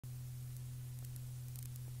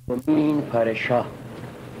این پارشا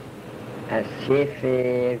از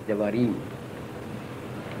سفر دواریم،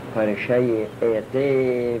 پارشای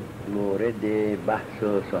عقب مورد بحث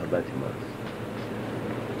و صحبت ماست.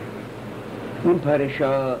 این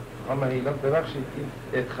پارشا میلان ببخشید این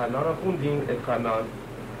ادخلان رو خوندین؟ ادخلان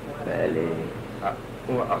بله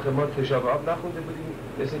آخه ما تشابه آب نخونده بودیم،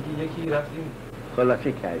 مثل که یکی رفتیم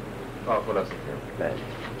خلاصه کردیم. خلاصه کردیم. بله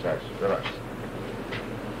چشم ببخشید.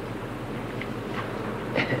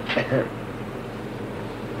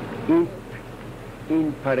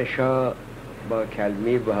 این پارشا با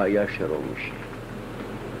کلمه بهایا شروع میشه.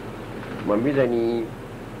 ما میدونیم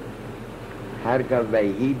هرگاه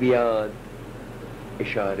وحی بیاد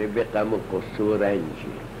اشاره به غم و غصه و رنج،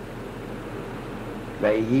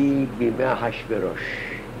 وحی بیمه حشبروش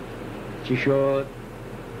چی شد؟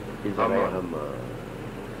 ازرای همان.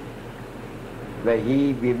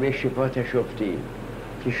 وحی بیمه شفا تشفتی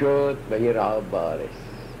چی شد؟ وحی رعاب بارس.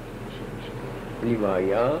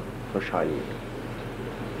 بهایا خوشحالی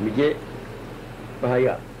میگه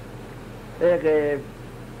بهایا عقب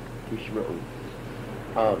تشمعون،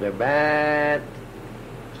 عاقبت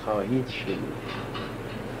خواهید شنید.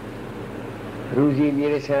 روزی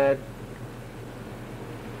میرسد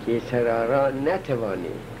که سرارا نتوانه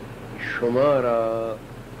شما را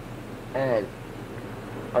از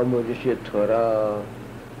آموزش تورا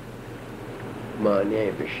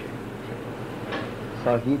مانع بشه.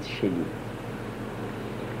 خواهید شنید.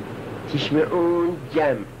 تشمعون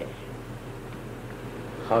جمعه،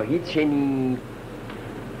 خواهید شنید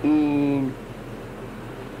این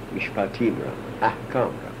مشپاتیم را، احکام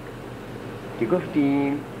را که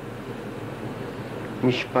گفتیم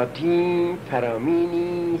مشپاتیم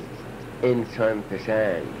فرامینیست انسان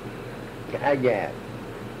پسند، که اگر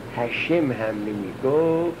هشم هم نمی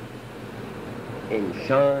گفت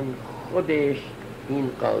انسان خودش این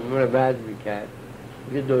قانون را وضع میکرد.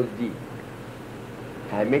 به دزدی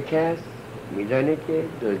همه کس میدانه که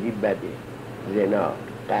دزدی بده، زنا،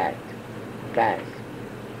 قتل، غصب،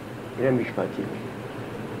 اینا مشپاتیم.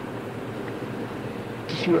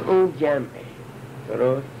 اسم اون جمعه،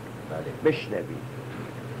 درست؟ بله. بشنوید.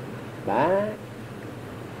 بعد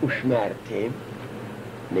اشمرتم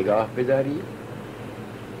نگاه بدارید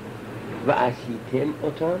و اسیتم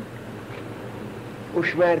اتان.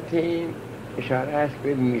 اشمرتم اشاره است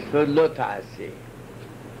به مثل لا تعصی،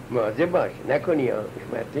 مواظب باش نکنی ها.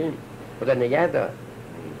 اشمرتم خدا نگه دار.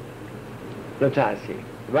 لا تعصی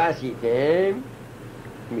و اسیتم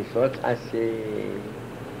مثل تعصی.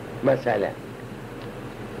 مثلا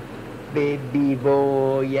به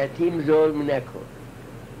بیوا یتیم ظلم نکن.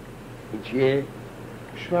 این چیه؟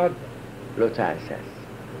 شاید لطعس است.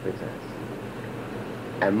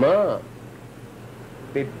 اما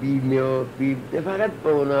به نه فقط به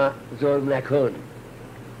اونا ظلم نکن،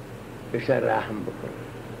 بهشون رحم بکن.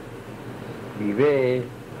 بیوه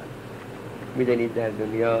میدونید در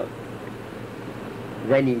دنیا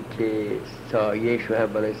زنی که سایه شوهر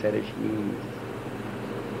بالای سرش نیست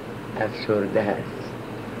افسرده هست،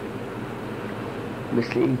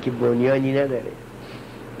 مثل این که بنیانی نداره.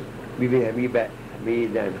 ببین همه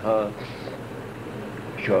زنها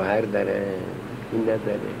شوهر داره، این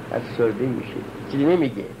نداره، افسرده میشه، چیزی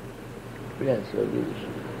نمیگه ولی افسرده میشه.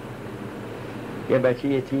 یه بچه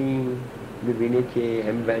یتیم ببینه که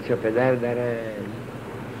همه بچه پدر دارن،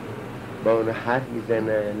 با اون حرف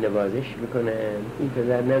میزنن، نوازش میکنن، این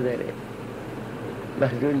پدر نداره،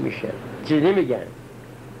 محزون میشن، چیزی نمیگن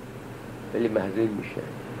ولی محزون میشن.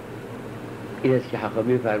 این است که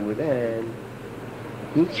حکامی فرمودن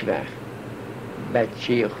هیچ وقت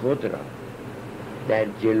بچه خود را در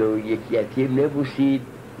جلو یک یتیم نبوسید،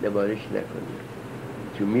 نوازش نکنید،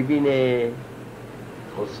 چون میبینه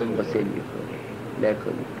غصه میخوره.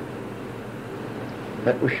 نکنید.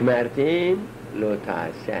 و اشمرتم لو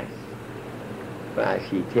تعسس و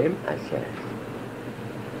عصیتم عسس.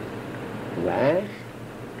 و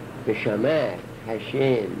به شمر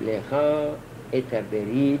هشم لخا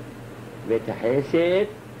اتبرید و تحسد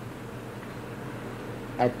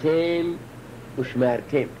اتم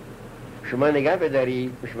اشمرتم. شما نگاه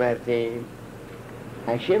بدارید. اشمرتم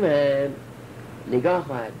هشم هم نگاه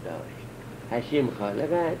خواهد داشت. هشم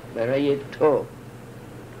خالقت برای تو.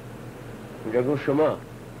 اونجا گفت شما،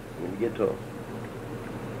 میگه تو.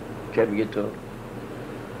 چه میگه تو؟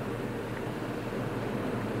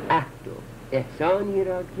 عهد و احسانی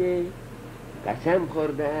را که قسم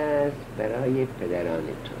خورده است برای پدران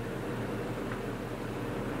تو.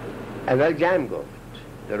 اول جمع گفت،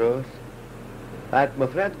 درست؟ بعد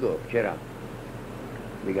مفرد گفت. چرا؟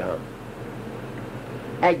 میگه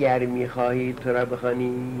اگر میخواهی تو را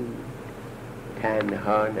بخوانی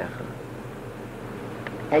تنها نخوان.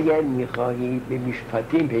 اگر میخواهی به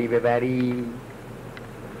میشپاتیم پی ببری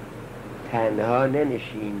تنها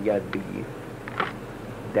ننشین، یاد بگیر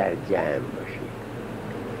در جمع باشی،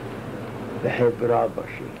 به حبرا باشی.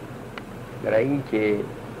 برای اینکه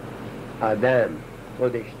آدم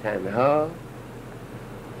خودش تنها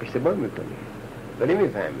اشتباه میکنه و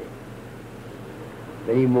نمیفهمه،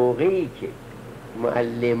 ولی موقعی که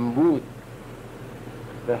معلم بود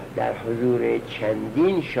و در حضور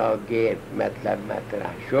چندین شاگرد مطلب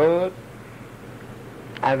مطرح شد،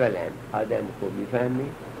 اولا آدم خوب میفهمه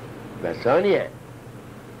و ثانیا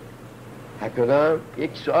حتی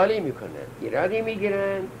یک سوالی میکنن، ایرادی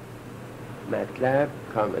میگیرن، مطلب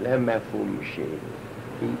کاملا مفهوم میشه.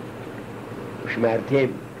 این شمرتم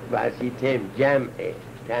وسیتم جمعه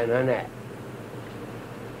تنها نه.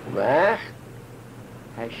 وقت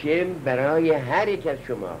هشم برای هر یک از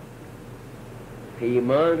شما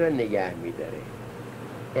پیمان را نگه میداره،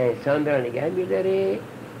 انسان را نگه میداره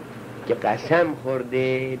که قسم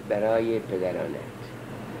خورده برای پدرانت،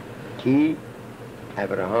 کی؟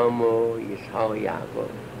 ابراهام و اسحاق و یعقوب.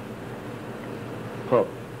 خب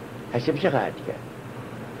هشم چه خواهد کرد؟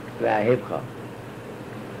 راهب خواه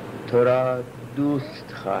تو را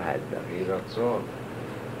دوست خواهد داشت.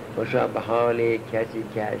 خوشا به حال کسی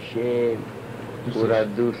که هشم او را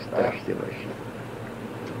دوست داشته باشی.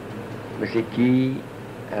 مثل کی؟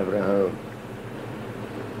 ابراهام.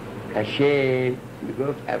 هشم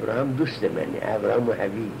میگفت ابراهام دوست منه، ابراهام و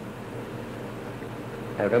حبیب.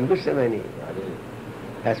 ابراهام دوست منه،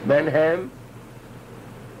 پس من هم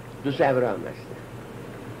دوست ابراهام هستم.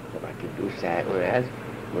 خب وقتی دوست اون هست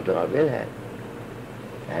متقابل هست.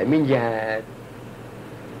 همین جهت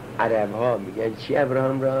عرب ها میگن چی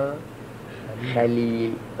ابراهام را؟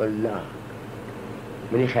 خلیل الله.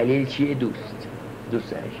 منی خلیل چیه؟ دوست.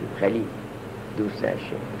 دوست هشم. خلیل دوست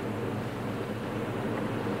هشم.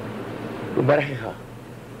 و برخی خواه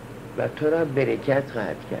و تو را برکت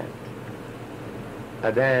خواهد کرد.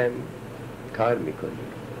 آدم کار میکنه،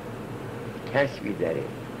 کسبی داره،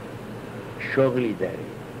 شغلی داره،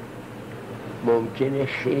 ممکنه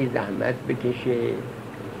خیلی زحمت بکشه،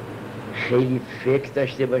 خیلی فکر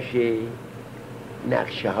داشته باشه،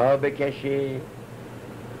 نقشه ها بکشه،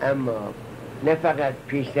 اما نه فقط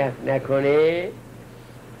پیشرفت نکنه،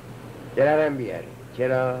 درارم بیاره.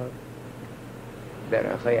 چرا؟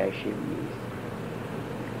 براخای هشم نیست.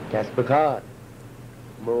 کسب کار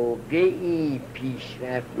موقعی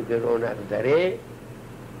پیشرفت بگه رونق داره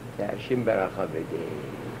که هشم براخا بده.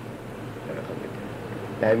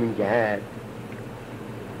 به همین جهت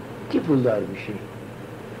کی پولدار میشه؟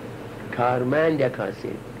 کارمند یا کاسب؟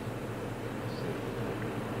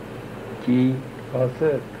 کی؟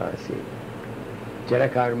 کاسب. چرا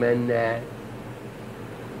کارمند نه؟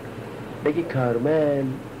 بگی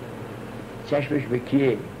کارمند چشمش به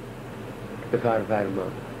کیه؟ به کارفرما.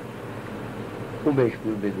 اون بهش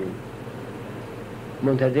پول بده.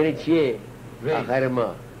 منتظر چیه؟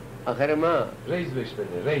 آخر ما ریز بهش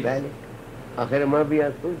بده. ریز. بله، آخر ما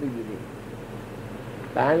بیاد پول بگیریم.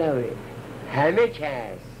 به علاوه همه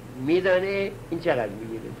کس میدانه این چقدر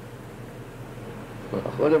میگیره.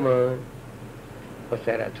 خودمان با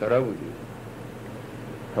سرطورا بودیم،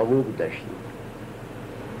 حقوق داشتیم.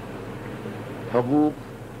 حقوق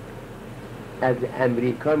از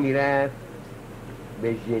امریکا میرفت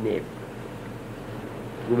به ژنو.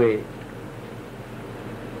 خوبه؟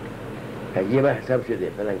 یه بار حساب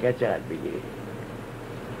شده فلانکه چقدر بگیره.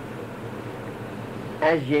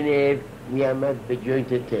 از ژنو میامد به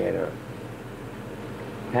جوینت تهران.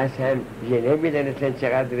 پس هم ژنو میدانستن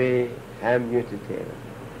چقدره، هم جوینت تهران.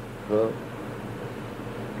 خب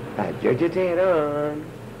از جوینت تهران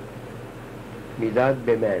میداد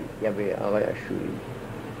به من یا به آقای آشوری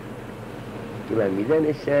که من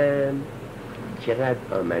میدانستم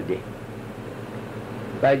چقدر آمده.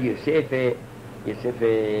 بعد یوسف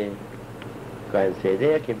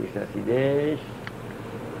کانسیده که میشناسیدش،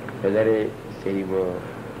 پدر سلیم و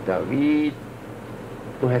داوید،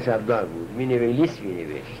 اون حسابدار بود، لیست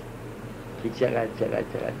مینوشت که چقدر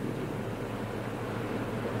میگیره.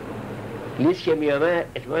 لیست که میامد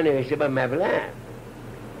اسما نوشته با مبلغ.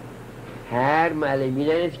 هر معلم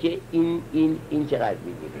میدانست که این چقدر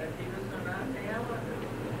میگیره.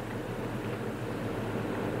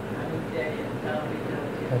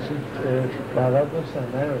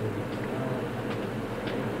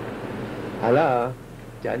 حالا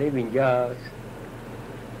جالب اینجاست،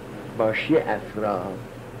 باشی افرا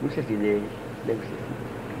میشناسیدش؟ نمیشناسید.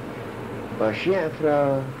 باشی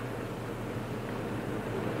افرا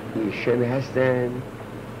ایشون هستن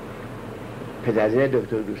پدرزن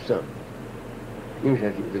دکتر دوستان.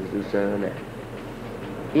 نمیشناسید دکتر دوستان؟ نه.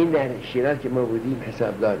 این در شیراز که ما بودیم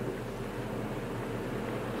حسابدار بود.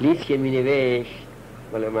 لیست که می نوشت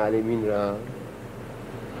مال معلمین را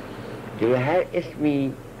جلو هر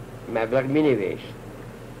اسمی مبلغ می نوشت،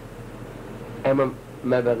 اما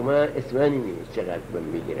مبلغ من اسم من نمی نوشت چقدر من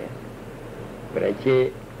می گیره، برای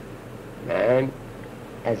که من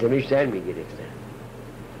از همه بیشتر می گرفتم.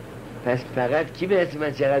 پس فقط کی به اسم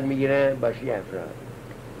من چقدر می گیرن؟ باشی افراد،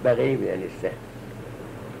 بقیه می دانستن.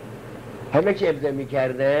 همه که امضا می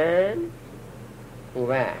کردن اون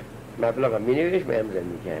وقت مبلغ می نوشت من امضا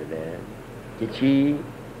می کردم که چی؟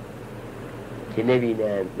 که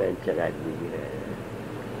نبینند من چقدر می گیرم.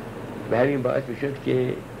 و همین باعث میشد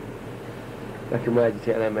که وقتی ما از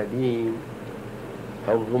ایسان آمدیم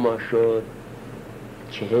حقوق ما شد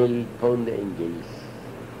 40 پوند انگلیس،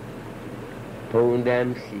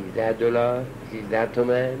 پوندم $13 13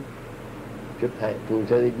 تومن شد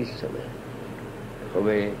 520 تومن.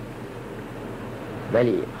 خوبه؟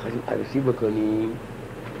 ولی خواستیم عروسی بکنیم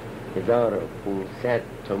 1500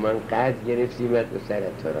 تومن قرض گرفتیم از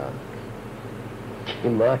سرت را که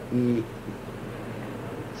ماهی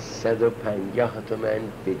 150 تومن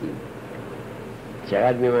بدیم.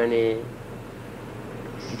 چقدر میمانه؟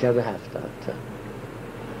 370 تا.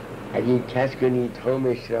 اگه کس کنید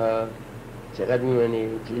همش را چقدر میمانه؟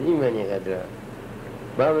 چیزی میمانه قدر را.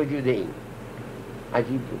 با وجود این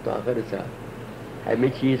عجیب بود تا آخر سال همه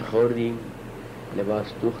چیز خوردیم، لباس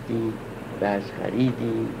دوختیم، بس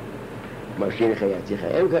خریدیم، ماشین خیاطی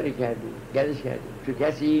خیلی کاری کردیم، گردش کردیم. چون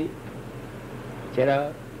کسی چرا؟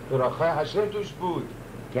 براخای حشم توش بود.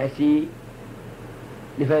 کسی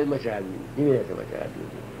نفرد ما چقدر میدیم، نمیدونست ما چقدر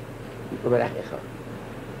میدیم. و برخی خواه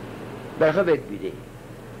برخواه بهت بیده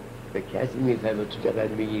به کسی میفهمه تو چقدر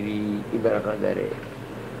میگیری، این برخواه داره.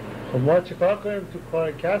 خب ما چیکار کنیم تو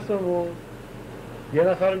کار کسبمون؟ یه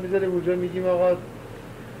نفر میذاریم اونجا میگیم آقا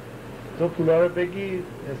تو پولا رو بگیر،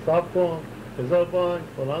 حساب کن، بذار بانک،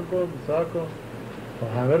 فلان کن، بسار کن.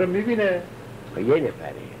 خب همه رو میبینه. خب یه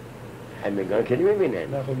نفره، همگان که نمیبینن.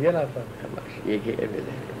 نه خب یه نفر. باشه یکی بده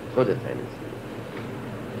خودت هنوز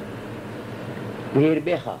مهر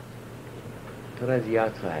بخواه تو را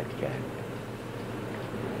زیاد خواهد کرد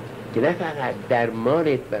که نه فقط در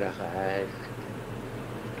مالت برخواه هست،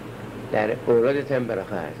 در اولادت هم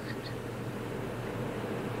برخواه هست.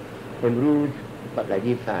 امروز با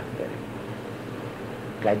قدیم فرق داره.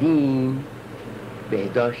 قدیم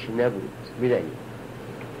بهداشت نبود، میدونی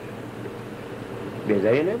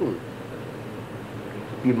بهداری نبود،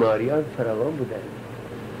 بیماریان فراوان بودن.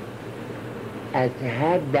 از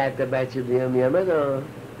هر 10 تا بچه دنیا می آمد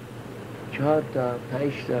 4 تا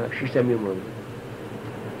 5 تا 6 تا می موند.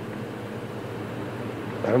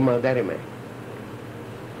 برای مادر من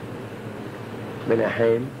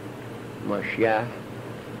منحم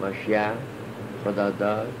ماشیه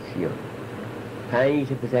خداداد سیان 5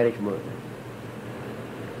 تا پسرش مردن.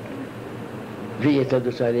 یه تا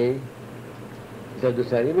 2 ساله 2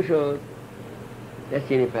 ساله میشد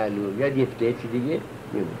دست یعنی پهلو یا دیفته چی دیگه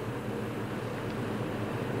میمون.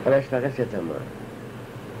 همش فقط 3 تا مار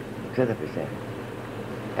 3 تا پسر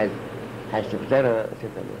از 8 پسر 3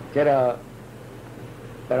 تا مار. چرا؟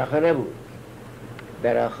 براخا نبود،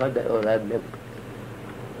 براخا در اولاد نبود.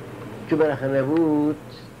 چون براخا نبود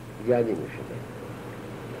زیادی میشده.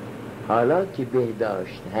 حالا که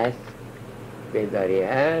بهداشت هست، بهداری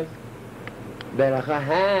هست، براخا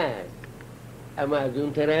هست، اما از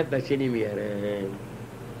اون طرف بچه نمیارن.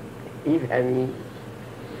 این همین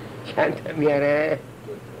چند تا میاره؟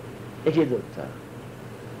 1 2 تا.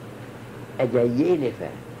 اگر یه نفر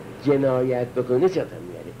جنایت بکنه 3 تا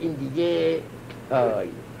میاره. این دیگه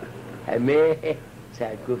همه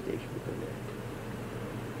سرکوفتش میکنه.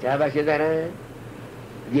 چه بچه دارن؟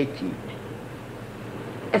 1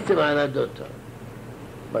 استمالا 2 تا.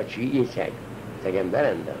 با چی؟ یه سگم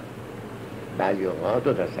دارن بعضی اوقات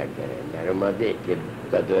 2 تا سگ دارن در اومده که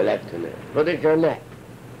با دولت کنه، خودشان نه،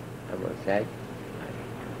 اما سگ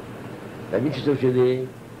و این چطور شده؟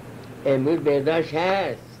 امروز برداشت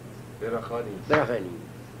هست، براخا نیست،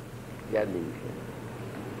 یاد نمیشه.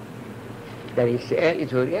 در این سئل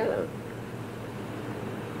اینطوری الان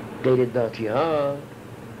غیر داتی ها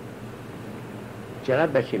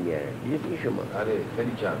چقدر بچه میارن؟ دیدید شما؟ آره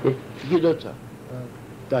خیلی کم. یکی 2 تا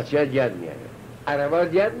داتی ها زیاد میارن، عرب ها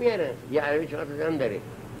زیاد میارن. یه عربی 4 تا زن داره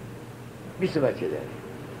 20 بچه داره.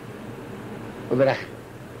 اون برخ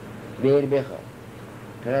بیر بخواه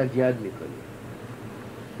قرار زیاد میکنی.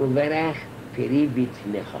 اون برخ فری بیت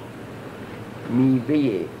نخواه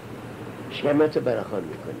میوه شمت رو براخان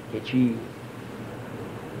میکنی که چی؟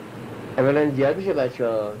 اولا زیاد میشه بچه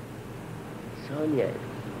ها، ثانیه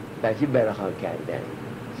بچه براخان کردن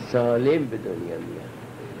سالم به دنیا میاد.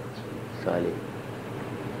 سالم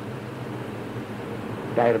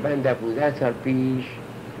تقریبا 15 سال پیش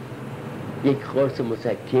یک قرص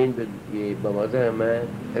مسکن با مادر من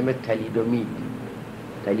همه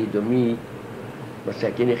تلیدومید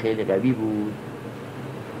مسکن خیلی قوی بود.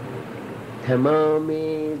 تمام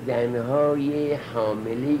زنهای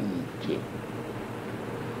حامله‌ای که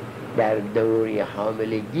در دوره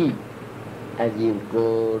حاملگی از این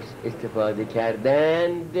قرص استفاده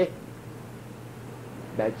کردند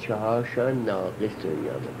بچه هاشان ناقص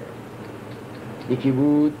دنیا آمدند. یکی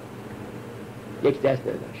بود یک دست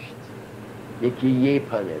نداشت، یکی یه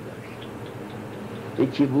پا نداشت،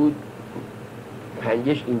 یکی بود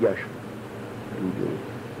پنجش اینجاش بود،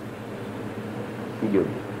 اینجوری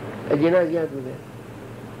از این زیاد بوده.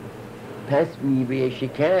 پس میوه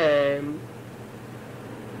شکم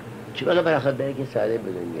چه بقیه برخواد داره که سالم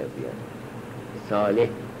به دنیا بیاد، صالح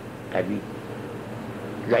قوی.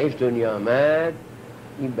 ضعیف دنیا آمد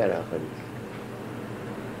این براخواه نیست.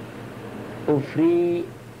 افری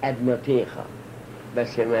ادناتیخا و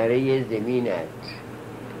ثمره زمینت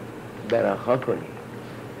براخواه کنی،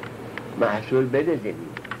 محصول بده زمین.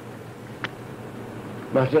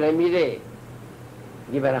 محصول هم میده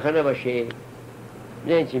یه براخواه نباشه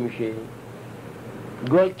نه چی میشه؟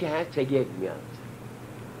 گل که هست تگرد میاد،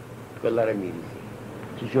 گل رو میریزی.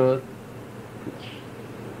 چی شد؟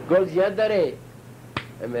 گل زیاد داره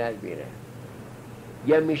امرد میره،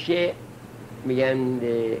 یا میشه میگن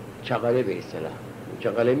چاقاله به اصطلاح،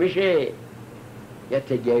 چاقاله میشه یا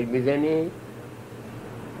تگرد میزنه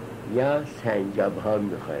یا سنجاب ها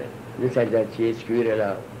میخوره. این سنجاب چیه؟ اسکویر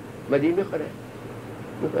الا مدی میخوره.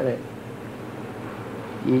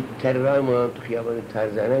 یه ترهای ما تو خیابان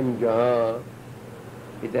ترزنه اینجا ها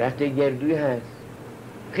یه درخت گردوی هست،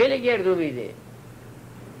 خیلی گردو میده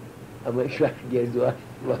اما ایش وقت گردو ها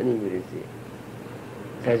ما نمیرسه.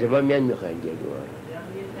 سنجاب میان میخواین گردو ها،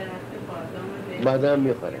 بادام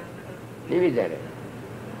میخوره نمیذاره.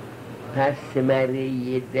 پس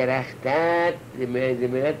ثمره درختت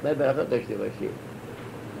زمینت باید براخواه داشته باشه،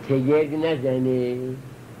 تگرد نزنه،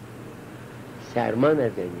 سرما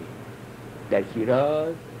نزنه. در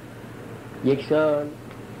شیراز یک سال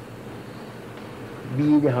بی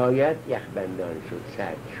نهایت یخبندان شد،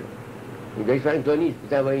 سرد شد. اینجا هیچ فرق تو نیست،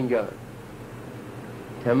 بسن با اینجا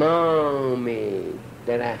تمام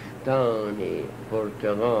درختان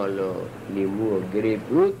پرتقال و لیمو و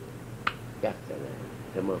گریپفروت یخ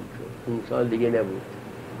زدن، تمام شد. اون سال دیگه نبود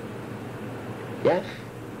یخ،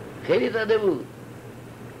 خیلی زده بود.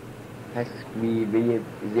 پس میوه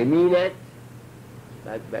زمینت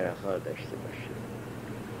باید براخواه داشته باشه.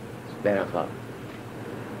 براخواه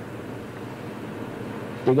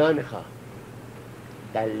دگان خواه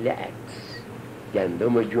دلعت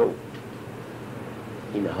گندم و جو،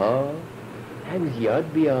 اینها هم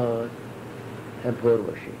زیاد بیاد هم پر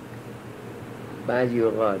باشه. بعضی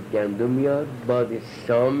اوقات گندم میاد باد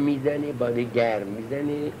سام میزنه، باد گرم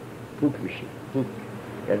میزنه، پوک میشه، پوک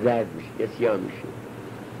یا زرد میشه یا سیاه میشه،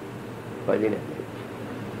 فایده نداره.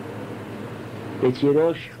 به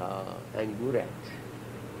چیروش خواه انگورت.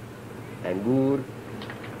 انگور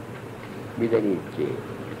میدانید که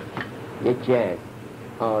یکی از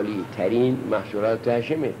عالی ترین محصولات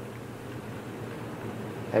هشمه.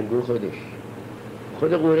 انگور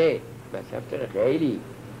خود قوره مصرف داره خیلی.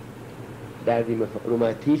 دردی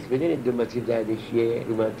روماتیسم بدونید روماتیسم دردشیه،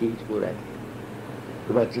 روماتیسم قورت،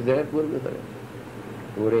 روماتیسم داره قور میکنه.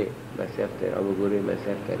 قوره مصرف داره، آب قوره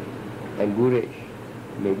مصرف داره. انگورش،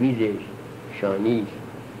 مویزش، شانیش،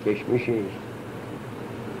 کشمشش،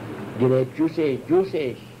 گریپ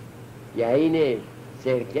جوسش، یعینش،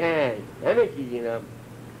 سرکش، همه چیز اینا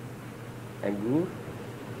انگور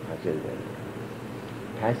حاصل داره.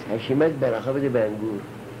 پس هشیمت براخواه بده به انگور،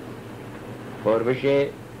 پر بشه،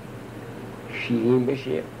 شیرین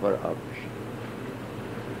بشه، پر آب بشه.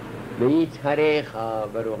 به این طریق خواه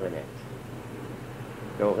و روغنت.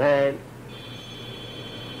 روغن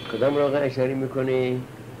کدام روغن اشاره میکنه؟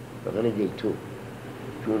 روغن زیتون.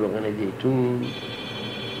 چون روغن زیتون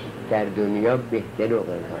در دنیا بهتر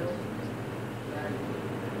روغن هست.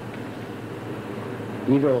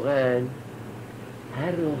 این روغن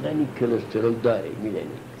هر روغنی کلسترول داره، میدونید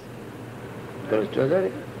کلسترول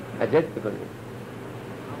داره، عدد بکنه.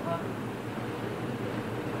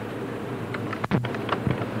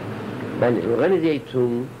 بله، روغن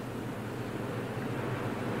زیتون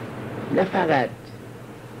نه فقط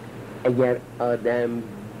اگر آدم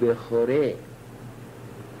بخوره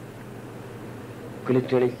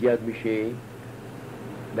کلسترول زیاد میشه،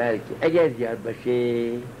 بلکه اگر زیاد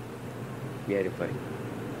باشه میاره پایین،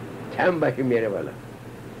 کم باشه میاره بالا.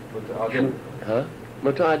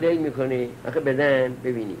 متعادل میکنه. آخه بدن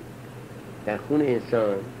ببینید در خون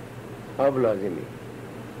انسان آب لازمه،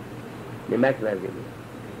 نمک لازمه،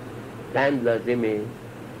 قند لازمه،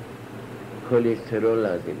 کلسترول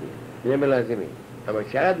لازمه، اینم لازمه، اما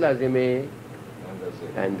چقدر لازمه؟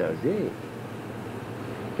 اندازه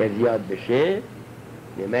که زیاد بشه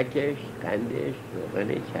نمکش، قندش، روغن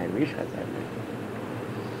چربیش خطرناکه.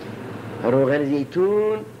 روغن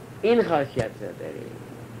زیتون این خاصیت داره،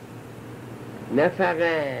 نه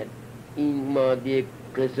فقط این ماده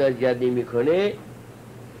قصه زیاد نمی کنه،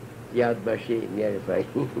 زیاد باشه میاره پایین،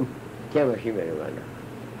 کم باشه میاره بالا.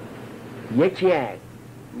 یکی از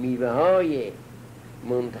میوه های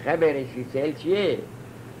منتخب رسیسل چیه؟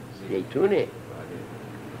 زیتونه.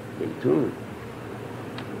 زیتون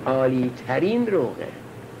عالی ترین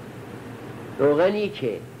روغنی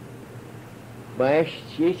که باش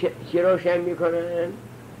چی روشن میکنن؟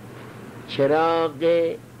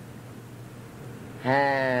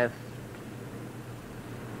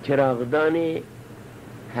 چراغدان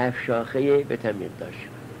 7 شاخه به تعمیر داشت.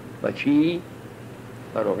 با چی؟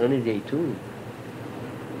 با روغن زیتون.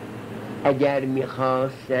 اگر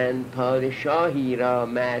میخواستن پادشاهی را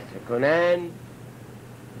مسح کنن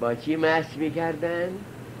با چی مسح میکردن؟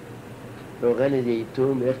 روغن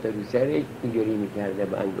زیتون میرفت رو سرش اینجوری میکرده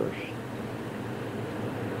با انگشت،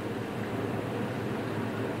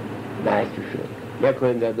 مسح شد. یک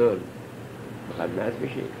کندادول بخواد مسح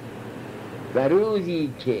بشه. و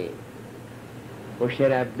روزی که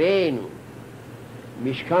مشربین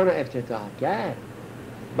مشکان رو افتتاح کرد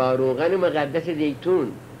با روغن مقدس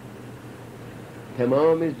زیتون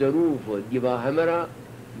تمام ظروف و دیوار همه را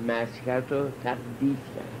مسح کرد و تقدیس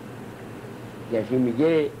کرد. یعنی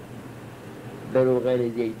میگه به روغن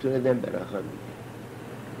زیتون دم براخا میگه.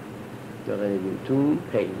 روغن زیتون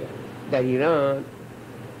خیلی در ایران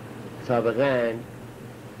سابقا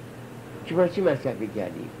چی مصرفی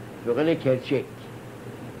کردیم؟ روغن کرچک.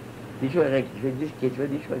 روغن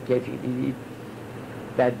کرچک دیدید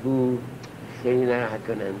بدبو خیلی نراحت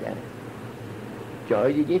کننده است.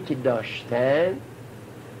 جای دیگه که داشتن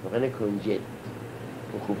روغن کنجد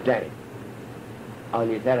و خوبتره،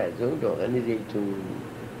 عالیتر از اون روغن زیتون.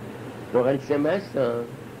 روغن سم هستن،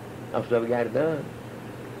 آفتابگردان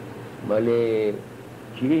مال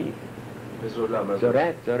چی؟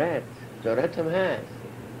 ذرت هم هست،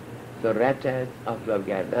 ذرت هست،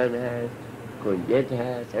 آفتابگردان هست، کنجد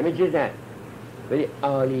هست، همه چیز هست. ولی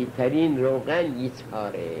عالی ترین روغن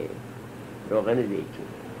یساره، روغن زیتون.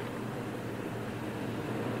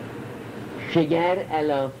 شگر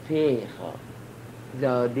علی فیخا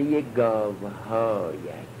زاده گاوهایت.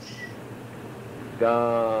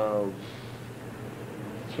 گاو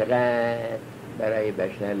چقدر برای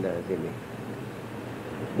بشر لازمه.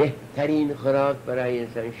 بهترین خوراک برای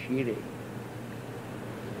انسان شیره.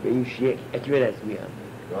 به این شیر اکی به دست میاد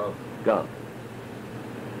گاو.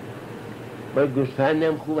 باید گوسفند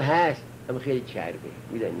هم خوب هست اما خیلی چربه،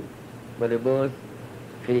 میدونی مال باز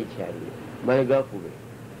خیلی چربه، مال گاو خوبه.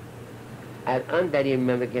 الان در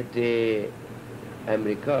این مملکت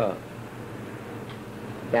امریکا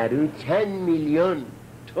در روز چند میلیون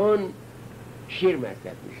تن شیر مصرف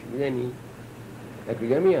میشه، میدونی؟ از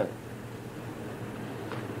کجا میاد؟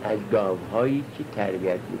 از گاوهایی که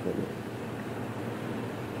تربیت میکنه.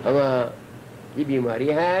 اما یه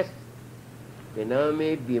بیماری هست به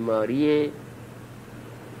نام بیماری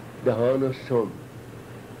دهان و سم.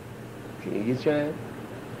 شنیدید شاید؟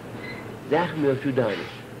 زخم میاد تو دهانش،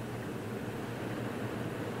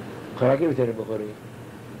 خوراکی میتونه بخوره،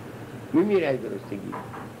 میمیره از گرسنگی.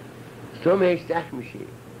 سمش زخم میشه،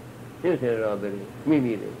 نمیتونه راه بره،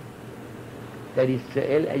 میمیره. در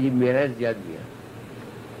اسرائیل عجیب مرض زیاد میاد.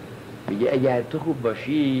 میگه اگر تو خوب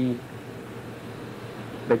باشی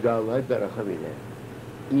به گاوهات براخا میدن،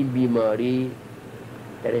 این بیماری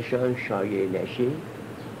درشان شایع نشه.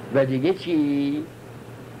 و دیگه چی؟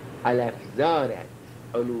 الافزارت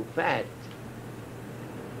علوفت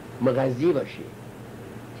مغذی باشه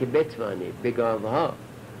که بتوانه به گاوها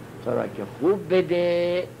خوراک خوب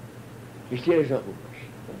بده که شیرشان خوب باشه.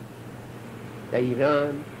 در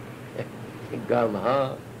ایران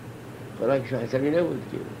گاوها خوراکشون حسابی نبود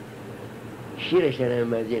که شیرشان هم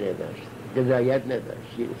مزه نداشت، غذایت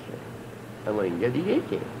نداشت شیرشان. اما اینجا دیگه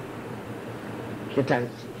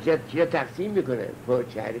که تقسیم میکنن پر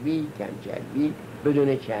چربی، کم چربی،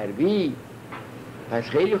 بدون چربی، پس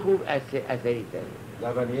خیلی خوب اثری داره.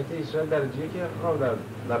 لبنیات اسرائیل درجیه که خواه در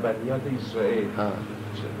لبنیات اسرائیل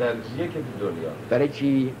درجیه که دنیا. برای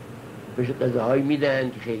چی؟ بهش غذاهایی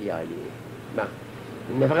میدن که خیلی عالیه.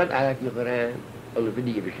 نه فقط علف میخورن، علوفه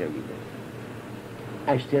دیگه بهشون میدن.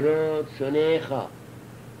 اشتراک سنخا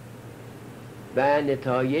و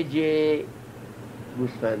نتایج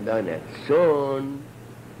گوسفندانت. سن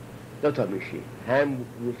دوتا میشه، هم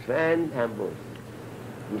گوسفند هم بز.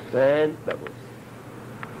 گوسفند و بز.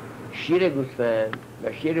 شیر گوسفند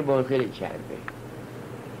و شیر بون خیلی چربه،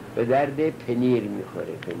 به درد پنیر میخوره.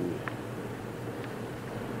 پنیر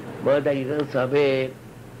ما در ایران سابق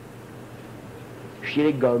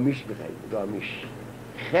شیر گامیش میخوریم. گامیش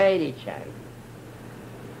خیلی چربه،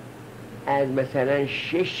 از مثلا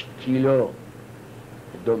 6 کیلو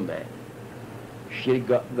دمه شیر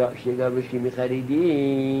گامیشی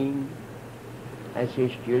میخریدیم، از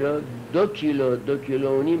 6 کیلو 2 کیلو 2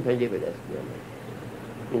 کیلو و نیم پنجه به دست میامد.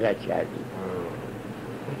 اینقدر چربیم.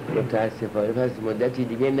 متاسفانه پس مدتی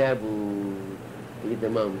دیگه نبود، دیگه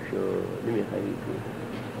تمام شد، نمیخریدیم.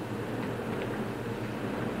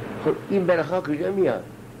 خب این برخا کجا میاد؟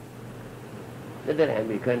 نه در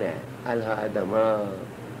امریکا، نه، الها آدم ها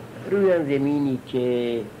روی آن زمینی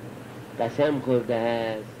که قسم خورده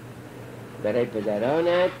است برای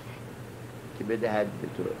پدرانت که بدهد به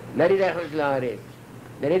تو، نری در خشل آرس،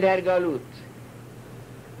 نری در گالوت،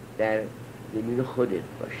 در زمین خودت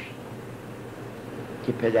باشی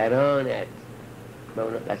که پدرانت به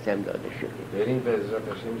اون قسم داده شده. بریم به ازرا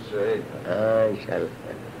قشیم اسرائیل. انشالله.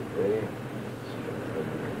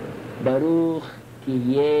 بروخ که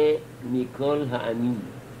یه میکل هامین،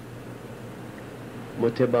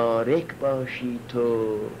 متبارک باشی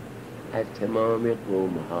تو از تمام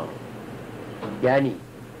قوم ها. یعنی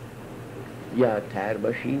زیادتر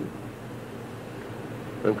باشی،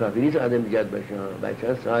 من کافی نیست آدم زیاد باشه، بچه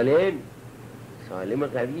ها سالم و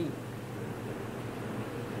قوی،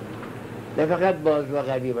 نه فقط باز و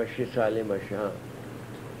قوی باشه، سالم باشه ها،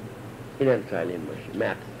 اینم سالم باشه،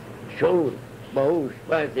 مغز، شعور، باهوش،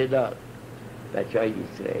 با استعداد. بچه های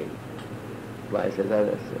اسرائیل با استعداد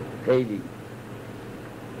هستن خیلی.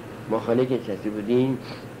 ما خانه که نشسته بودیم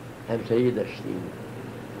همسایه داشتیم،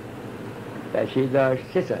 بچه داشت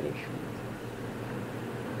 3 سالش بود،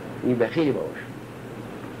 این به خیلی باهوش بود،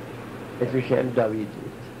 اسمش هم داوید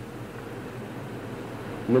بود.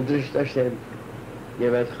 من دوست داشتم یه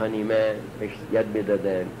وقت خانیمه بهش یاد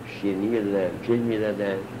میدادن، شیرینی میدادن، چیز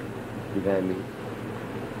میدادن، میفهمی؟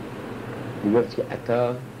 میگفت که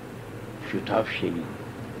اتا شتاف شدی،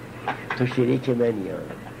 تو شریک منی ها،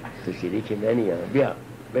 تو شریک منی ها، بیا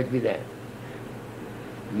بهت میدن.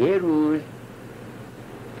 یه روز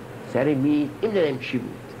سر میز این دارم چی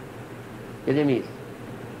بود؟ یادم نیست،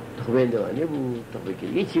 تخمه اندوانه بود، تخمه که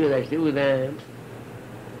یه چی گذاشته بودم،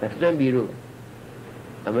 رفتم بیرون،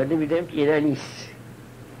 آمده میدم که اینا نیست،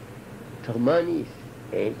 تخمه نیست.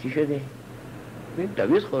 چی شده؟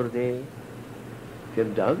 داوید خورده؟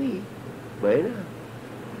 گفتم داوید؟ با اینا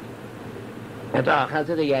حتی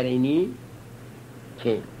آخلتا دگرینی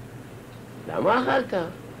که لما آخلتا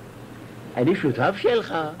علی شطاف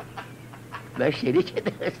شلخا من شریک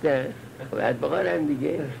دستم باید بخورم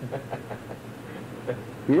دیگه.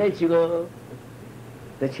 دیدن چی گفت؟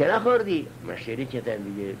 تو چرا خوردی؟ من شریکتم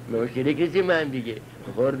دیگه، من شریک نیستی من دیگه،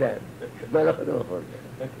 خوردم، من خودم خوردم.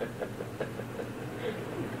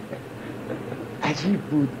 عجیب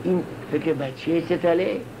بود این فکر بچه 3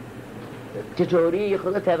 ساله چطوری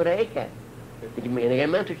خدا تبرئه کرد. میگه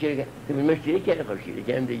من تو شریکم، تو من شریکم، خب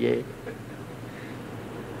شریکم دیگه.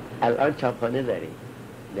 الان چاپخانه داری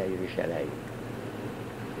در یروشلایم،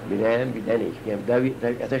 میرم بیدنش میگم داوید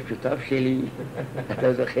ازش شطاف شلی،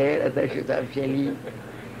 ازش خیر، ازش شطاف شلی.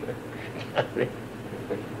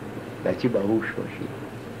 بچه باهوش باشی،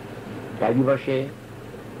 قوی باشه،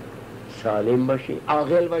 سالم باشه،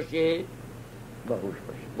 عاقل باشه، باهوش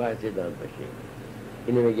باشه، با استعداد باشه.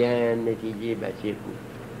 اینو میگن نتیجه بچه خوب.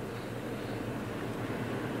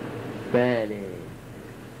 بله،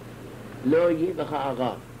 لایه بخوا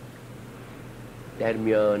آقا در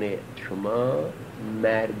میان شما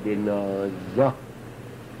مرد نازا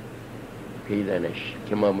پیدانش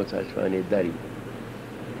که ما متاسفانه داریم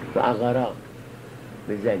و آقارا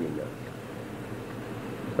بزنی ناز.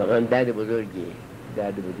 واقعا درد بزرگی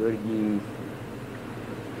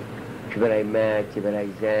که برای مرد که برای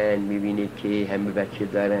زن میبینید که همه بچه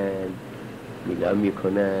دارن، میلا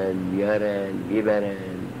میکنن، میارن، میبرن،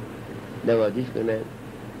 نوازش کنن،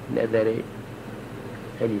 نداره،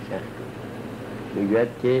 خیلی سخت. میگوید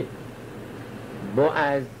که با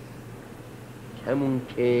از همون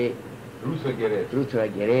که روت را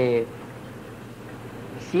گرفت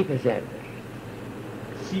 30 پسر داشت.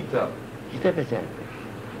 30 تا 30 پسر داشت،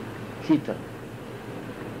 30 تا.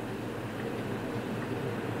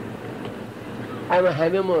 اما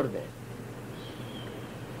همه مردن،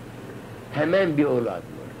 همه بی اولاد مردن.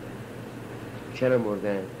 چرا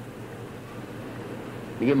مردن؟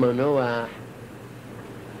 میگه مانوح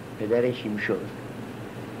پدرش شد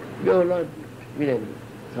بی اولاد میرن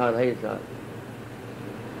سالهای سال.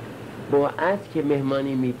 باعث که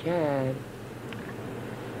مهمانی میکرد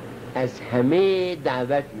از همه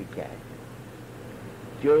دعوت میکرد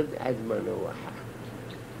جز از من و حق.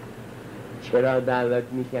 چرا دعوت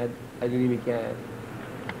میکرد؟ از اینی میکرد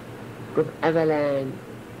گفت اولا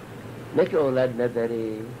نه که اولاد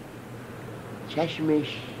نداره،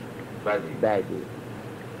 چشمش بده،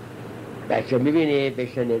 بچه میبینه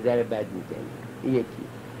بهش نظر بد میزنه، این یکی.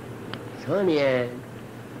 ثانیاً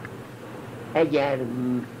اگر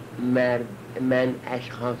من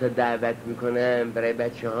اشخاص دعوت میکنم برای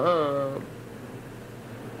بچه ها،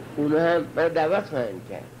 اونا هم من دعوت خواهند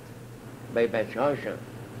کرد برای بچه هاشم.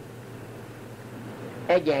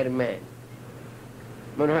 اگر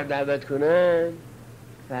منها دعوت کنم،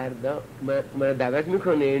 فردا من دعوت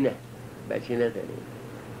میکنه نه بچه نداره.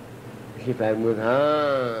 که فرمود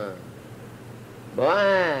ها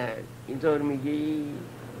باید اینطور میگی،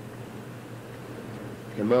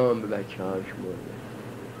 تمام به بچه هاش مرده.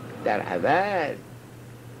 در عوض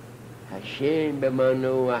هشم به من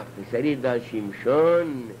و پسری داشتیم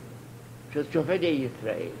شون شد شفد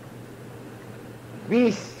اسرائیل.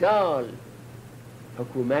 20 سال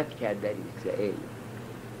حکومت کرد در اسرائیل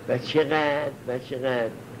و چقدر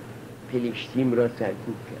فلسطین را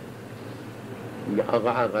سرکوب کرد. میگه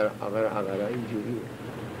آقا اینجوریه،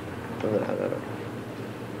 آقا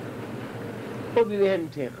خب بیبه هم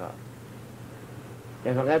تیخواه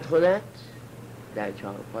نه فقط خودت در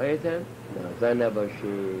چهارپایت هم نازن نباشه،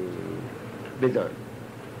 بزن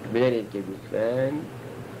بدانید که گوسفند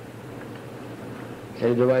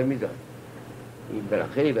سالی 2 بار میزن. این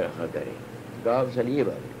خیلی براخا داره. گاو سالی 1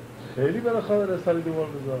 باره. خیلی براخا داره سالی 2 بار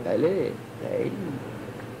بزن. بله خیلی.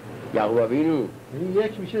 یعقوب بینو این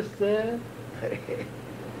 1 میشه 3.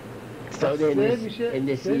 ساده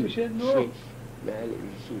 3 میشه 9. بله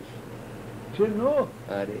 6 میشه 9.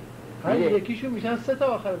 آره هر یکیشون میشن 3 تا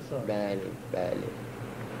آخر سال. بله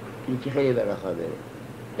این که خیلی براخا داره.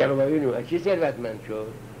 یعقوب بینو از چی ثروتمند شد؟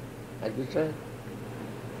 از گوسفند.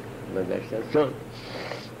 من داشتم چون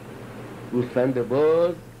گوسفند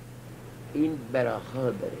باز این براخا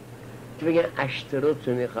داره. تو بگن اشتروت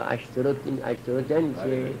میخواه. اشتروت این اشتروت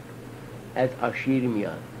هنیشه از آشیر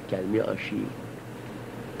میاد، کلمه آشیر.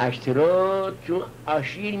 اشتروت چون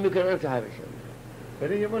آشیر میکنن صاحبشون.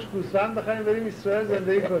 بریم یه ماش گوسفند بخریم بریم اسرائیل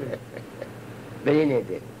زندگی کنیم. بریم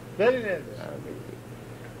نده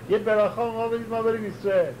یه براخا ما بدید ما بریم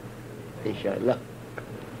اسرائیل انشاءالله.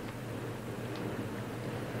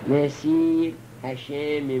 نسیر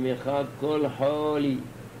هشم میخواد کل حالی،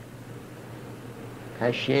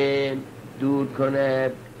 هشم دور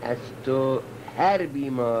کند از تو هر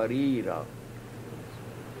بیماری را.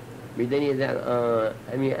 میدونید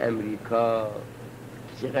همین امریکا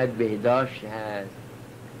چقدر بهداشت هست،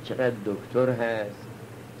 چقدر دکتر هست،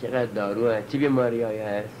 چقدر دارو هست. چه بیماری های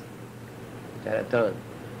هست؟ سرطان،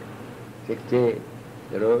 سکته،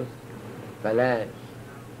 درست، فلج،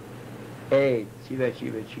 اید، چی و چی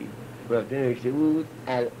و چی. رفته نوشته بود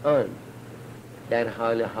الان در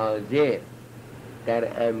حال حاضر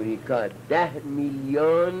در امریکا 10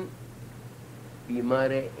 میلیون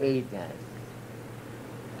بیمار اید هست.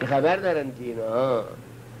 که خبر دارن که اینا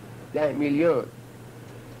 10 میلیون.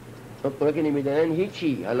 خب اونا که نمیدانن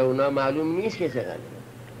هیچی. حالا اونا معلوم نیست که چقدر.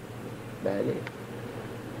 بله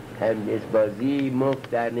همجنس بازی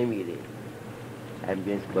مفت در نمیره.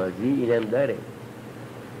 همجنس بازی اینم داره.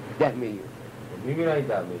 10 میلیون میمیرن این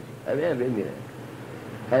 10 میلیون. همه بمیرن.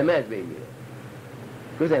 همه از بمیرن.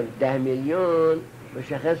 گفتم 10 میلیون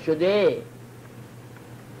مشخص شده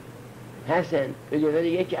هستن. به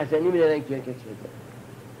دیگه که اصلا نمیدانن که کسی هستن.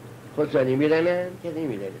 خودشان نمیدانن که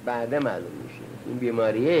نمیدانن. بعدا معلوم میشه این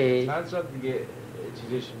بیماریه. چند سال دیگه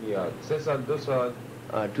چیزش میاد؟ 3 سال 2 سال؟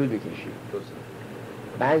 طول میکشه. 2 سال.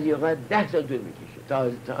 بعضی اوقات 10 سال طول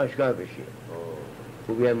میکشه تا آشکار بشه.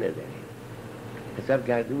 خوبی هم نداره. حساب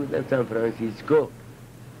کرده بودن سان فرانسیسکو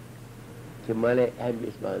که مال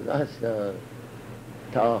همجنس بازا هستن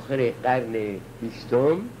تا آخر قرن 20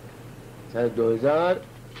 سال 2000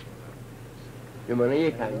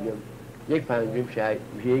 بمانه 1/5 شاید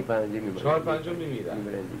میشه 1/5 میمونه. 4/5 میمیرن.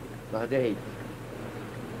 بعد هیچ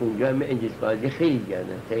اونجا هم انجلس بازی خیلی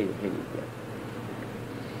زیادن. خیلی زیاد.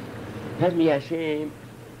 پس میگشم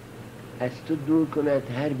از تو دور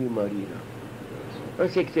کند هر بیماری را. اون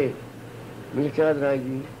سکته میگه چقدر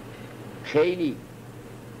رایجی؟ خیلی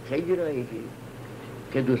رایجی.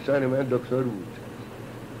 که دوستان من دکتر بود.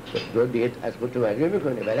 دکتر دیگه از خود توجه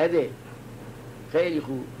میکنه، بلده. خیلی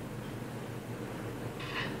خوب.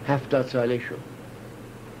 70 ساله شد.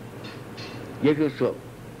 یک روز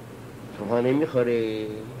صبحانه میخوره،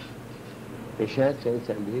 نشست سر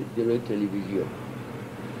صندلی جلوی تلویزیون.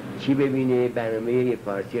 چی ببینه؟ برنامه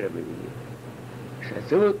فارسی رو ببینه.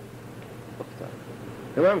 نشسته بود افتاد.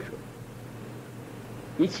 تمام شد.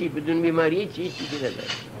 هیچی بدون بیماری هیچی نداره.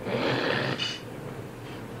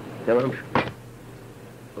 تمام شد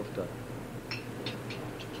افتاد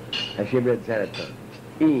هشم رد سرطان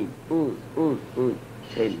این اون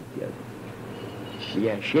خیلی زیاد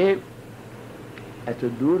میگه هشم از تو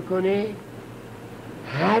دور کنه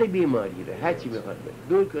هر بیماری رو هر چی میخواد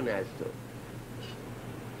دور کنه از تو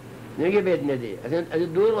نمیگه بد نده اصلا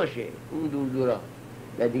از دور باشه اون دورا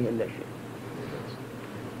ندیگه نشه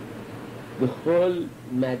بخل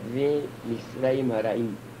مدوه مصرعی مرعی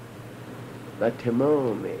و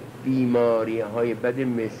تمام بیماری های بد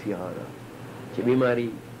مسی ها را چه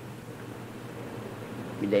بیماری؟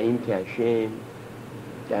 میدهیم که هشم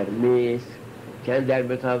در مصر چند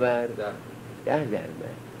ضربه تاور؟ 10 ضربه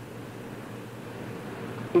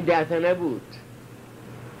این 10 تا نبود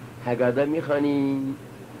هگادا میخوانیم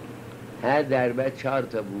هر ضربه 4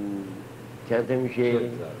 تا بود چند تا میشه؟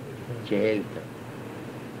 40 تا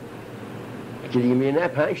که دیگه میگه نه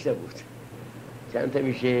 5 تا بود چند تا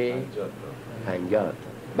میشه؟ 50 تا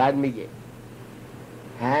بعد میگه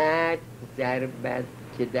هر ضربت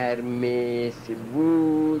که در مصر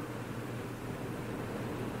بود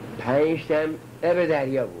 5 تا به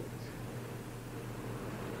دریا بود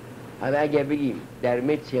حالا اگه بگیم در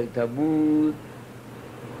مصر 40 تا بود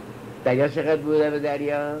دریا چقدر بود به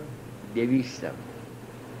دریا؟ 200 تا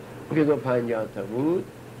که دو 50 تا بود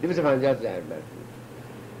 250 تا ضربت بود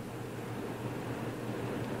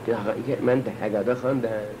که من هگادا خواندم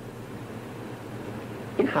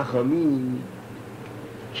این حخامی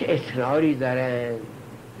چه اصراری دارن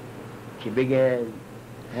که بگن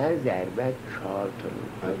هر ضربت 4 تا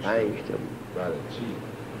بود 5 تا بود بله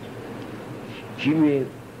چی می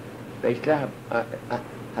به اصلاح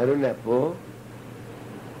هرون نپو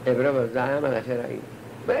ابرا و زعم غشه رایی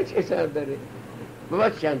برای چه اصرار داره بابا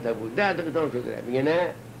چند تا بود 10 تا کتام شده میگه نه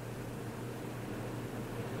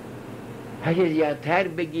هرچه زیادتر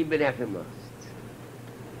بگی به نفع ماست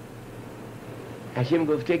هشم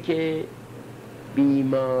گفته که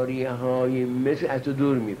بیماری های مثل از تو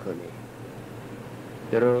دور میکنه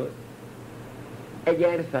درست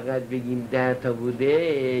اگر فقط بگیم 10 تا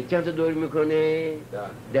بوده چند تا دور میکنه؟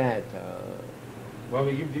 10 تا ما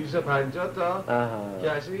میگیم 250 تا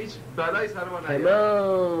که هشم هیچ بلایی سر ما نیاد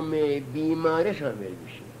تمام بیماره شامل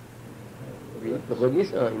میشه به خود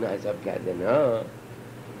نیست اینو حساب کردن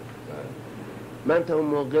من تا اون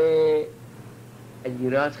موقع از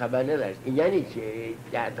ایراد خبر نداشت این یعنی چه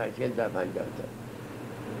 10 تا 40 تا 50 تا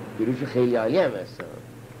گروش خیلی عالی هم هستم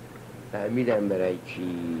فهمیدم برای چی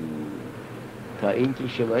تا اینکه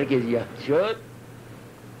شماره که زیاد شد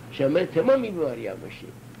شماره تمام بیماری هم باشه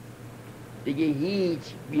دیگه هیچ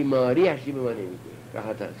بیماری هشتی به ما نمیده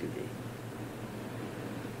راحت شده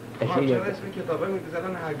چرا اسم کتابه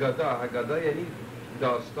میگذارن هگادا یعنی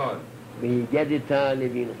داستان بیجد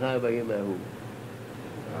طالبین خوابه محو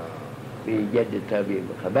بیجد طالبین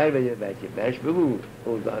خبر بده بچه برش بگو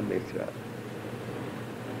اوضاع مصر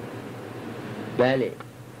بله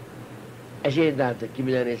اشیاء دارتا که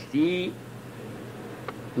بدانستی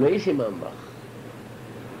رئیس منبخ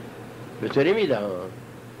به طوری میده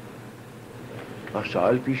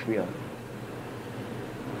سوال پیش میاد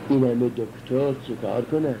این همه دکتر چه کار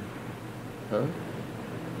کنن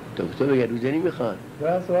دکتر بگر روزه نمیخواد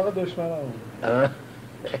برن سراغ دشمن همون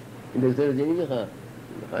این دکتر روزه نمیخواد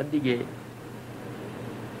میخواد دیگه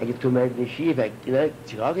اگه تو مردشی اینا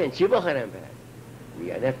چیکار کنن چی بخورن برن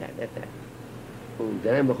میگه نفر اون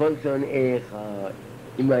دارن بخورشون ای خواه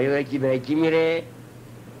این مایه برای کی میره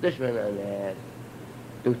دشمن همه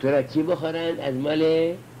دکتر چی بخورن از مال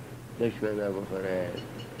دشمن هم بخورن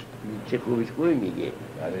چه خوبی میگه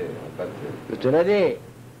دکتر ده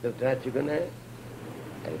دکتر چی کنه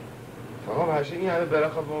آقا هشم این همه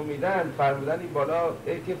برخواب ما میدن فرمودن این بالا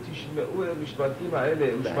ایتیف تیشیم اوه روشباتی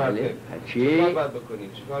معله بله چی؟ چیکار باید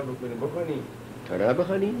بکنیم چیکار بکنیم تا را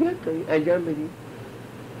بخوانیم یاد کنیم انجام بدیم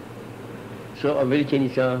اول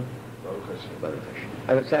کنیسا باروخش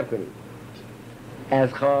اول سب کنیم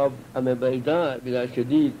از خواب اما بیدار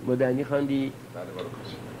شدید مدنی خواندید بله باروخش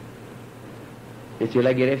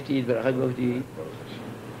اصولا گرفتید برخواد گفتید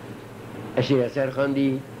اشیر اثر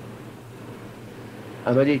خواندید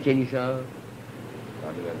آمدید کنیسا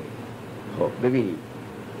خب ببینید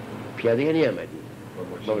پیاده که نیامدید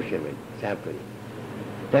با ماشین آمدید سب کنید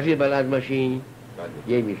رفتید بالا از ماشین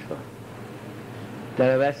یه میزفا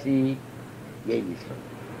دربستی یه میزفا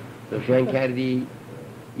روشن کردی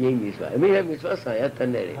یه میزفا همین هم میزفا سایت تا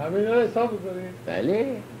نره همین رو حساب بکنید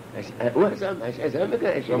بله او حساب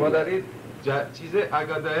بکنه شما دارید چیز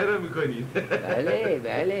اگادایه رو میکنید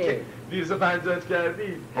بله 250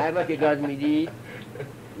 کردید هر وقت که گاز میدید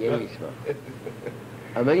یه میزفا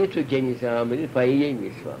آمدید تو کنیسا آمدید پایی یه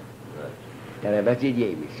میزفا دربستید یه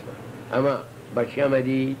میزفا اما با چی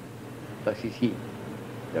آمدید؟ با سیسی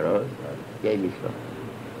درست؟ یه میسواک.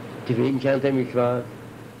 تفیلین چند تا میسواک؟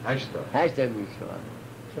 8 تا. 8 تا میسواک.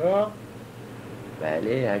 چرا؟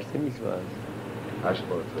 بله 8 تا میسواک. 8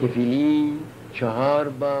 بار. تفیلین 4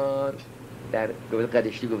 بار در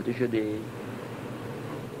قدشتی گفته شده.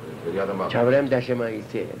 چهارم دشت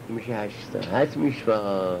مایسه میشه 8 تا. 8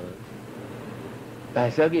 میسواک.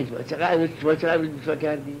 بحثا که شما چقدر میسواک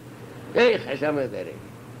کردی؟ ای خشم نداره.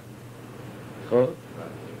 خب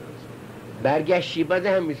برگشتی باز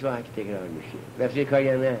هم میسواک تکرار میشه. رفته کار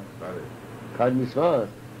یا نه؟ بله. کار میسواک.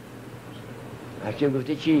 هشم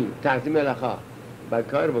گفته چی؟ تقسیم الخا. باید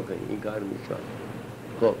کار بکنی. این کار میسواک.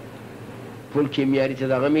 خب پول که میاری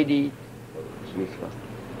صداقه میدی؟ میسواک.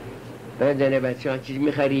 بعد زنه بچه ها چیز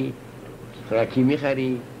میخری؟ خوراکی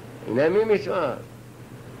میخری؟ این هم میسواک.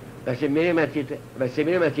 بسه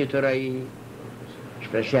میره مسیح تورایی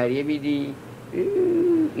شهریه میدی؟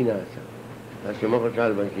 این هستم. پس شما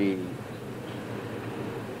خوشحال باشی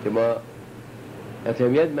که ما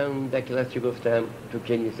اتمیت من اون در کلاس چه گفتم تو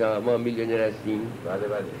کنیسا ما میلیونر هستیم. بله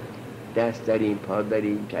بله. دست داریم، پا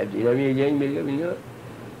داریم، این هم 1 میلیون.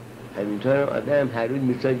 همینطور هم آدم هر روز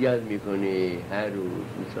میسان یاد میکنه. هر روز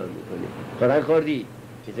میسان میکنه. خوراک خوردی؟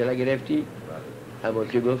 اطلاع گرفتی؟ بله. اما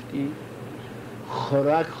چه گفتی؟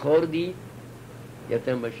 خوراک خوردی؟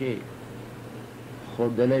 یادتن باشه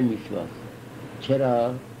خوردن هم میسواک.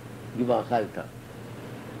 چرا؟ یه واخلتا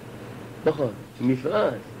بخور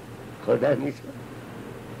میسواک. خوردن میسواک.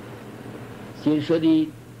 سیر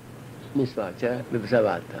شدی میسواک. چرا؟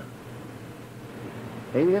 ببسوالتا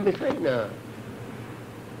اینم میسواک نه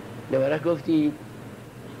نبرک گفتی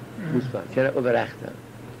میسواک. چرا؟ او برختا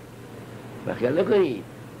و خیال نکنید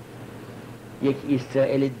یک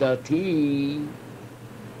اسرائیل داتی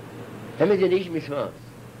همه زندگیش میسواک.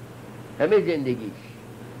 همه زندگیش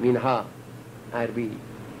مینها عربی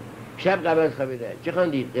شب قبل از خوابیدن چه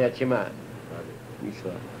خواندید؟ قیرت شمع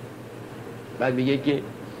میسواک. بعد میگه که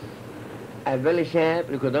اول شب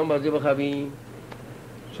رو کدام بازی بخوابیم؟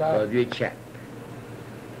 بازی چپ.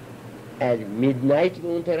 از میدنایت به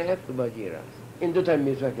اون طرف به بازی راست. این دوتا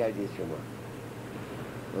میسواک کردید شما.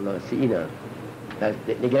 خلاصی اینا. پس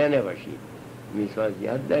نگران نباشید. میسواک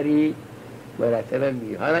یاد دارید مرتب هم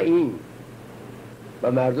میگه. حالا این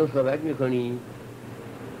با مردم صحبت میکنی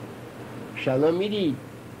شلام میدی؟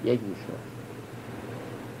 یک میسواک.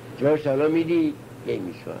 جا شلام میدی؟ یک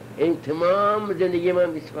میسواک. این تمام زندگی من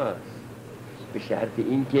میسواک به شرط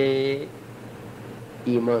این که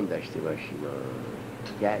ایمان داشته باشیم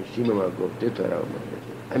که هشتیم ما گفته تو را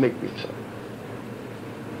ما همه میسواک.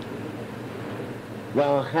 و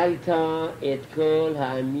آخلتا اتکل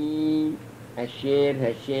همین اشیر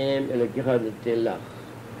هشم الکی خادت الله.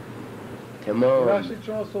 تمام بخشید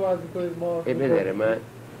شما صحبت میکنید ما بداره من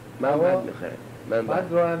بعد میخورم. من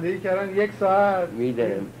بعد رانندگی کردن 1 ساعت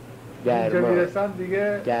میدارم. اینجا میرسم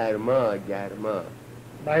دیگه گرما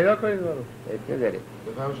پیدا کنید ما رو. بداره.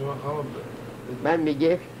 بفهم شما خواهم. من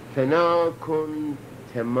میگه فنا کن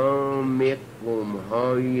تمام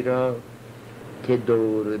قومهایی را که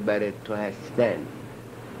دور بر تو هستن.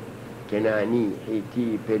 کنانی،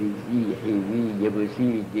 حیتی، پریزی، حیوی،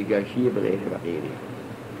 یبوسی، دیگاشی بغیر و غیره.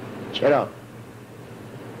 چرا؟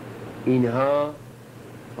 اینها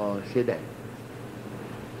فاسدن.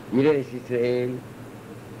 میره اسرائیل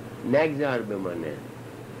نگذار بمانه.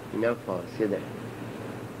 اینا فاسدن.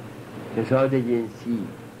 فساد جنسی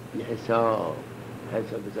حساب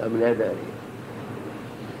نداره.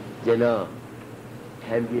 زنا،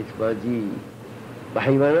 تمیز بازی با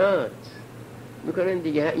حیوانات میکنن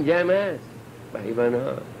دیگه. اینجا هم هست با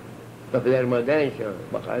حیوانات، با پدر مادرشان،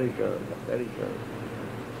 با خواهرشان، دخترشان،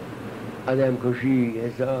 آدم کشی،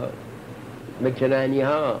 حساب، مکنانی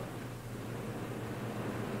ها.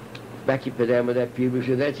 وقتی پدر مادر پیر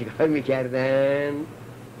بشدن چیکار میکردن؟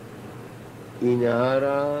 اینها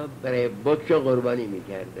را برای بت قربانی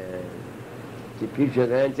میکردن. که پیر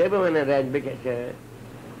شدن چه به من رنج بکشن؟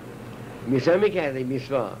 میسا میکردن.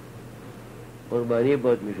 میسوا قربانی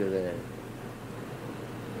بت میشدن.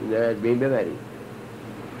 اینا را از بین ببرید.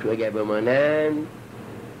 شما اگر بمانن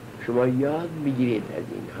شما یاد بگیرید از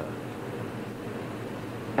اینها.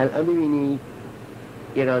 الان ببینید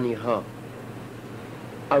ایرانی ها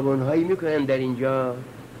آبانهایی میکنن در اینجا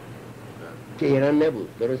که ایران نبود.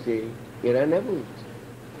 درسته؟ ایران نبود.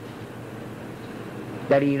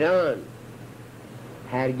 در ایران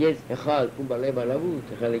هرگز اخال اون بالای بالا بود.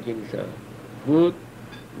 اخال کنیسا بود؟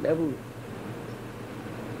 نبود.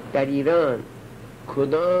 در ایران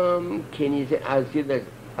کدام کنیسه عزیز داشت؟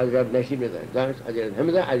 حضرت نشین داشت.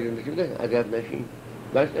 همه داشت حضرت نشین داشت. حضرت نشین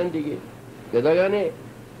داشتن دیگه. گدایانه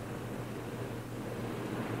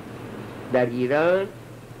در ایران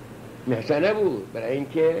محسنه بود. برای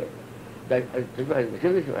اینکه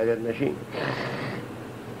عدد نشین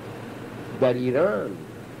در ایران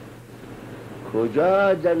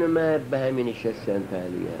کجا زن و مرد به همین نشستن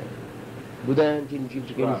پهلوی هم بودن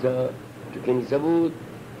تو کنیسا بود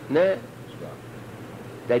نه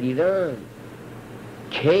در ایران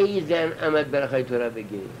کی زن آمد برای تو را بگه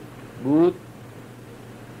بود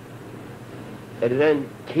در ایران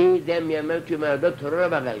کی زن میامد توی مردا تو را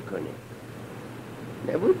بغل کنه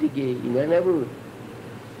نبود دیگه اینا نبود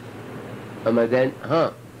آمدن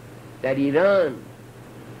در ایران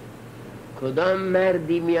کدام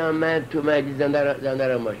مردی میامد تو مجلس زنده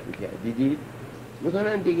را ماش میکرد دیدید؟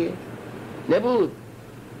 میکنن دیگه نبود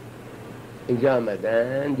اینجا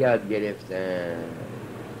آمدن یاد گرفتن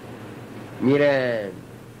میرن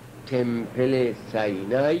تمپل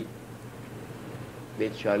سینای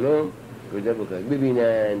بیت شالوم کجا بکنن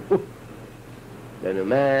ببینن زن و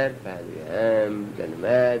مرد پهلوی هم زن و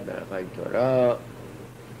مرد برای تورا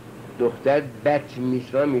دختر بچ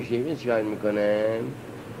میسوا میشه این چیکار میکنن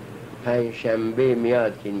پنجشنبه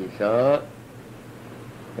میاد کنیسا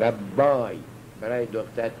ربای برای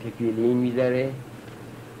دختر تفیلین میذاره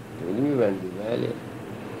تفیلین میبنده بله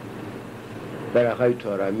برای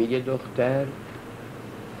تورا میگه دختر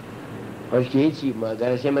که هیچی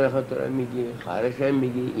مادرش هم برای تورا میگه خواهرش هم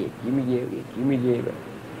میگه یکی میگه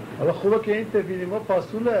حالا خوبه که این تفیلین ما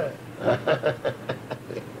پاسوله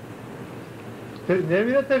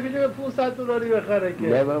نمیره تفیلین $500 بخره که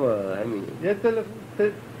نه بابا همین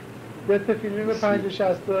یه تفیلین $50-60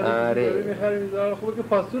 میخره میذاره خوبه که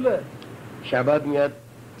پاسوله شبات میاد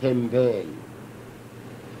تمپل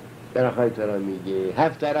برای تو را میگه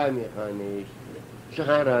هفته را میخوانش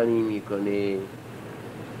سخنرانی میکنه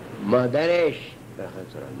مادرش برای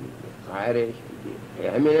تو را میگه خواهرش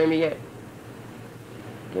میگه همین میگه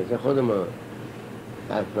که خود ما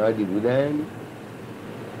افرادی بودن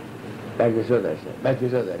بچه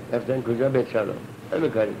داشتن رفتن کجا بیت شالوم همه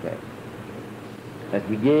کاری کرد پس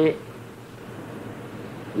میگه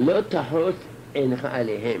لا تحس انخ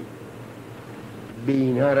علیهم به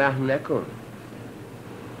اینها رحم نکن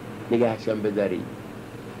نگهشان بداری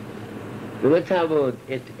لا تعبد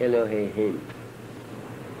ات الههم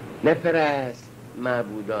نپرست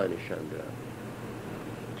معبودانشان را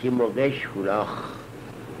که موقع شولاخ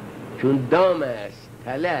چون دام است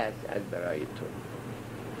تله است از برای تو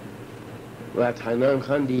و از حنان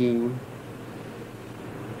خواندیم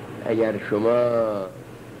اگر شما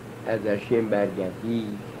از اشیم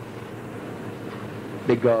برگردید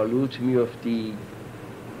به گالوت میفتید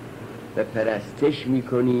و پرستش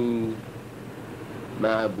میکنید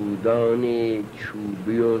معبودان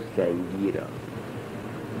چوبی و سنگی را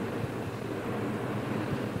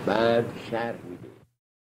بعد شرح